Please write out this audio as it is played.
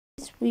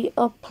we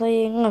are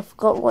playing, I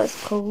forgot what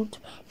it's called,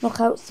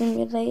 Knockout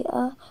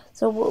Simulator.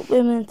 So what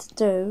we're meant to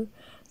do,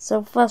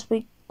 so first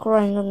we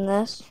grind on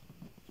this.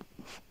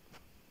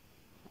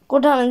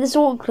 God damn it, this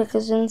auto click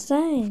is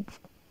insane.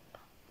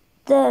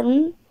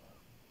 Then,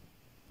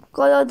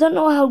 God, I don't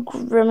know how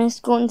Grimace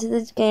got into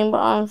this game, but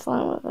I'm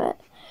fine with it.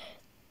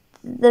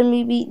 Then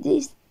we beat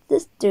this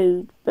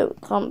dude, but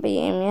we can't beat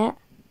him yet.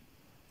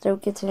 So we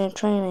get into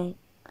training.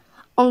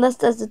 Unless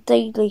there's a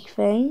daily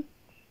thing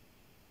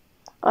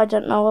I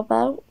don't know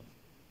about.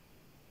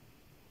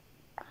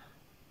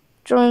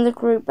 Join the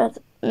group, but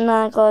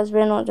nah guys,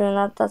 we're not doing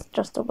that. That's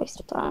just a waste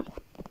of time.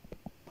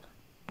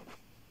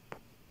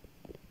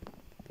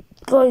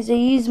 Guys, I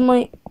use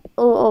my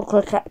auto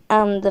clicker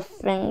and the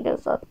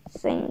fingers at the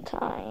same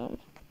time.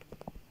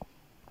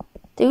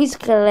 These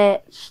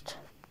glitched.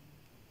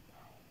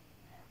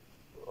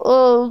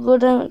 Oh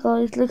god damn it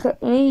guys, look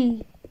at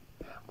me.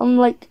 I'm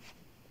like,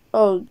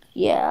 oh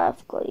yeah,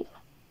 I've got you.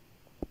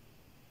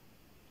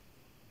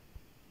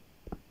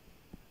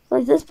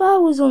 Like this power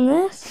was on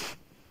this.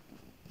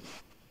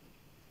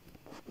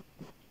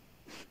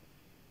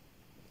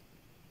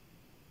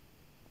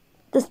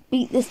 Let's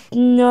beat this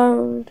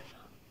nerd.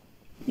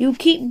 You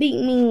keep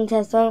beating me in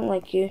tests, I don't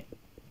like you.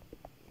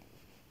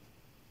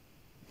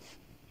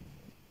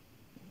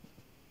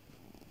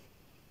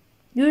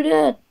 You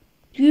dead.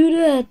 You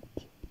dead.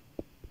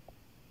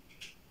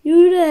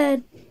 You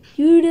dead.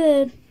 You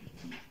dead.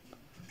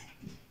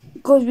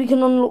 Guys, we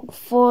can unlock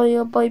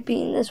fire by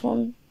beating this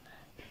one.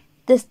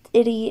 This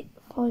idiot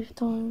 5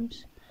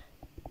 times.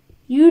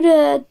 You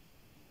dead.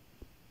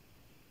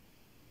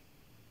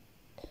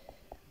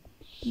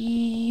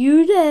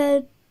 You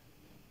dead.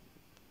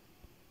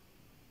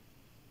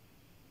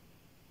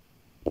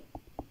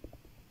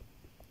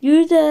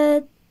 You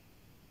dead.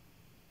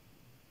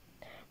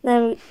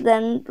 Then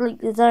like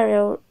this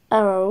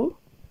arrow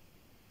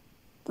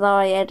that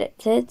I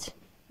edited,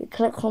 we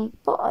click on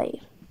buy.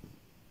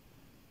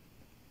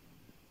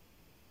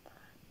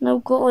 Now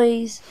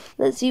guys,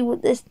 let's see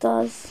what this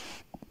does.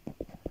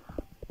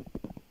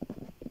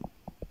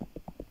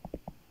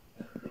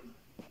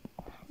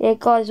 Yeah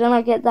guys, when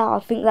I get that, I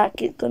think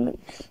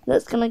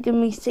that's gonna give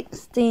me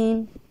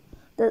 16.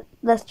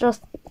 Let's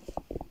just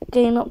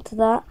gain up to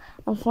that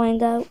and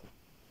find out.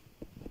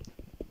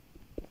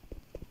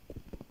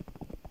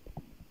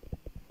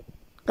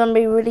 Gonna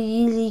be really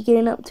easy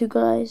getting up to,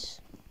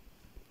 guys.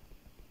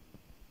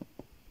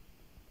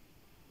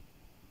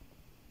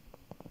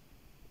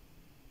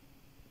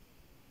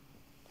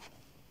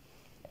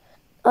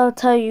 I'll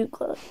tell you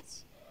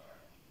guys.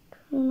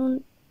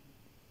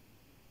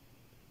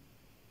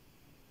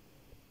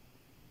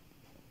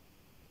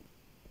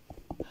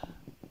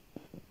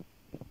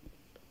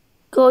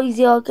 Guys,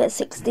 yeah, I'll get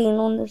 16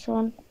 on this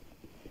one.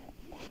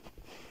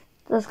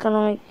 That's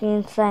gonna make me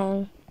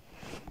insane.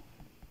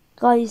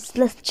 Guys,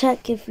 let's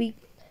check in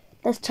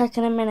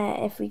a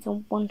minute if we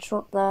can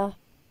one-shot the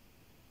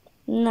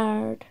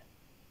nerd.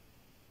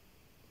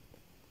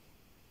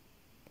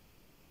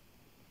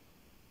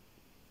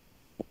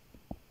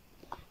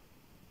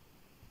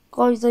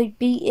 Guys, I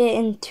beat it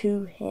in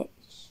 2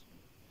 hits.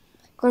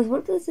 Guys,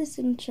 what does this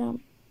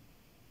enchant?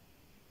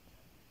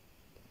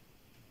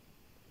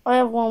 I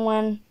have 1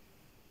 win.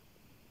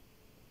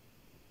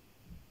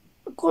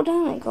 God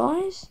damn it,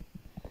 guys.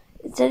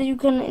 It said you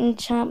can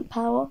enchant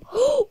power.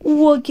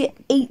 Oh, I get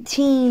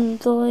 18,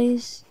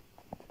 guys.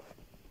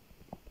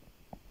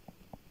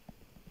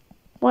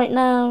 Right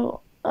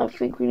now, I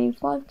think we need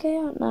 5k. I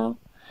don't know.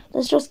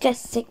 Let's just get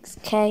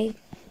 6k.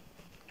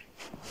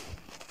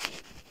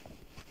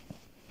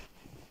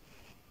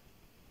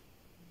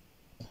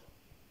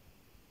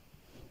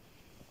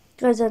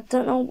 Guys, I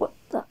don't know what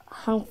the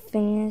health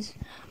thing is.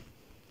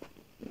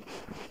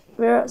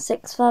 We're at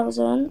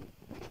 6,000.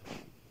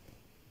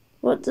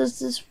 What does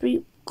this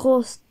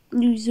cost,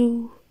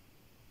 Luzo?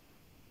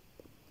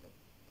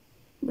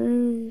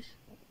 Don't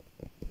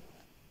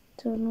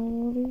know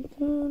what he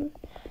can.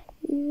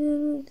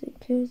 Even if it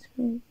kills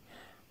me,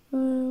 I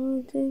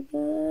will take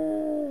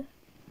it.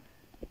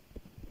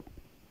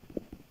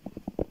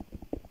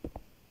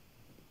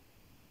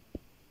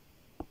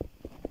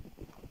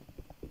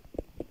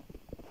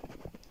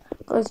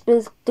 Guys,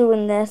 we're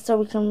doing this so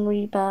we can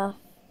rebirth.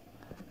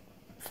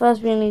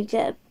 First, we need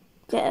to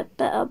get a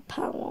better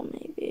power,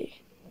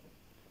 maybe.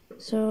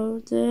 So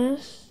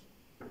this.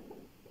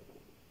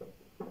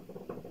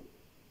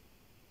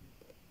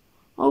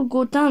 Oh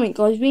god damn it,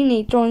 guys! We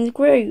need to join the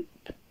group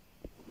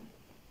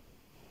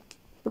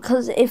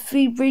because if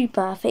we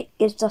rebirth, it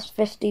gives us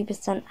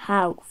 50%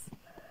 health,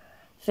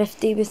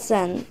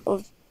 50%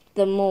 of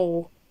the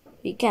more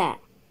we get.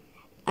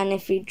 And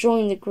if we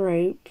join the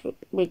group,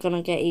 we're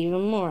gonna get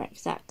even more,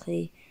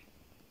 exactly.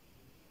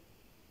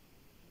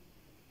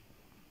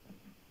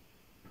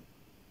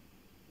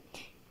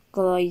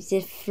 Guys,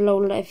 if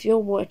you're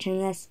watching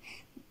this,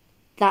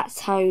 that's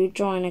how you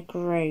join a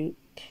group.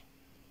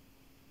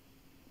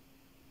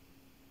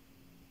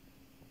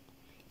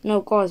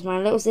 No, guys, my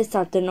little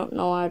sister did not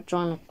know how to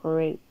join a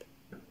group.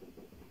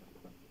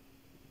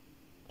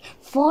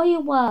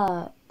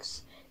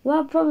 Fireworks!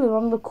 Well, probably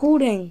I'm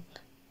recording.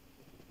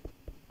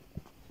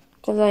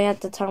 Because I had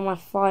to turn my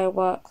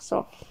fireworks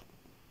off.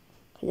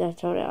 Because I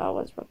told it I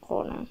was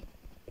recording.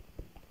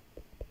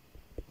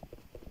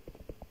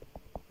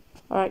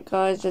 Alright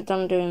guys, we're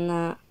done doing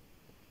that.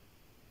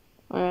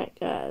 Alright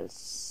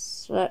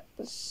guys,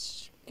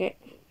 let's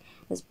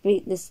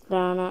beat this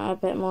down a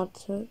bit more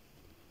too.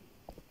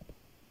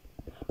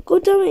 Go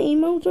down my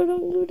emails, I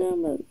don't go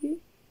down about you.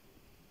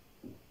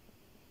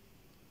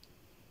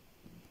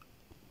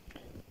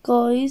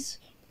 Guys,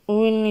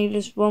 all we need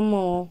is one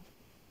more.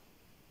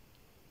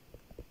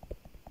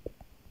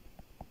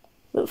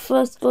 But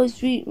first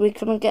guys, we're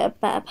gonna get a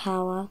better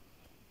power.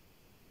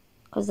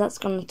 Because that's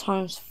gonna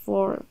times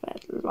 4 of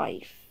it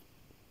life.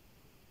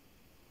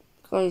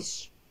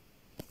 Guys,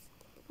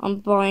 I'm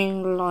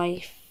buying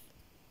life.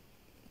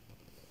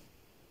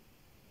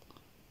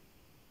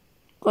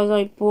 Guys,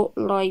 I bought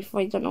life,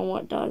 I don't know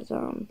what it does.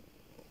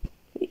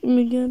 Beat him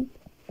again.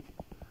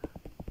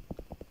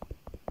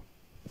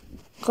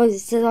 Guys, it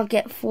says I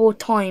get 4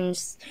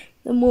 times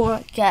the more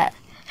I get.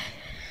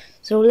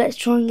 So let's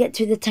try and get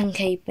to the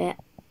 10k bit.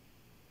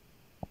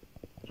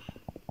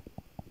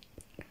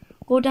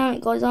 Go down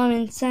it guys, I'm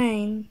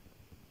insane.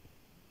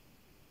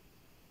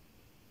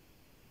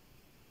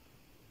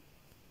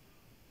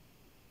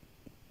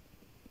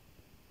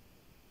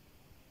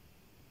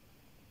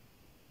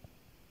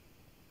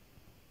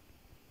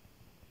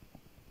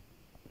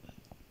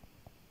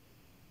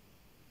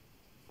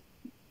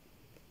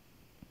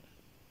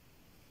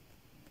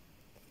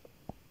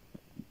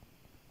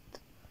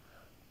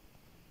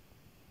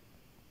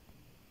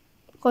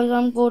 Guys,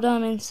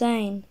 I'm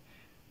insane.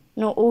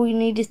 No, all you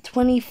need is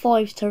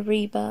 25 to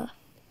rebirth.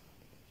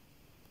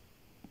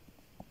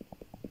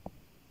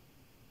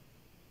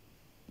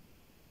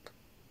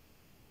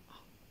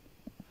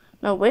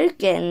 No, we're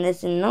getting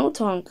this in no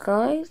time,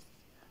 guys.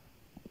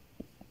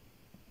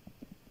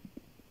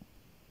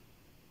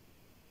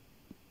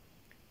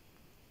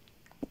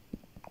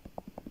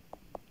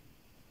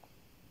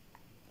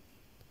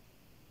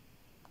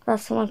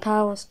 That's my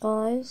powers,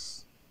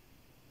 guys.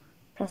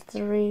 Press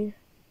 3.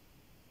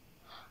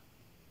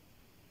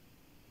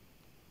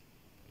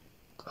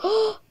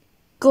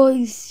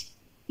 Guys,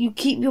 you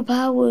keep your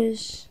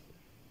powers.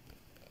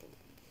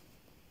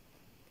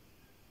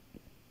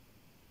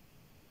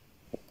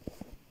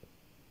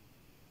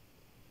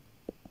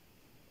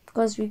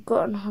 Guys, we've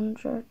got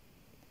 100.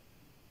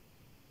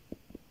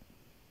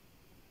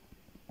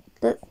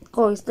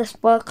 Guys,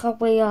 let's work our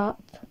way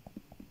up.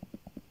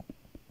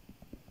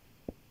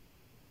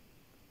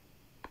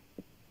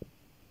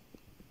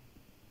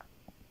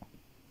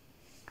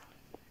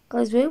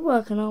 Guys, we're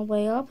working our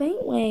way up,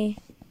 ain't we?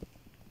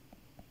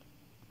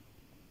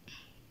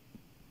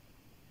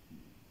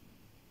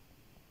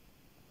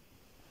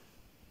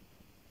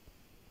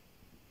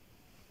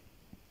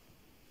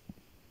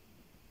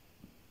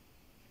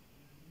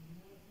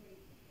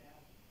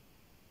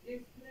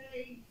 Yes,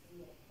 please.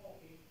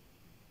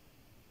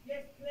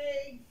 Yes,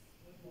 please.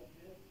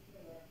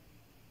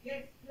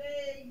 Yes,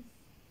 please.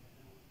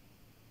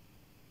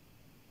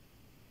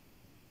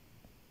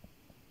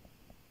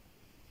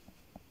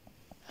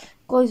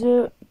 Guys,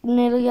 we're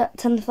nearly at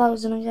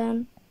 10,000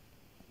 again.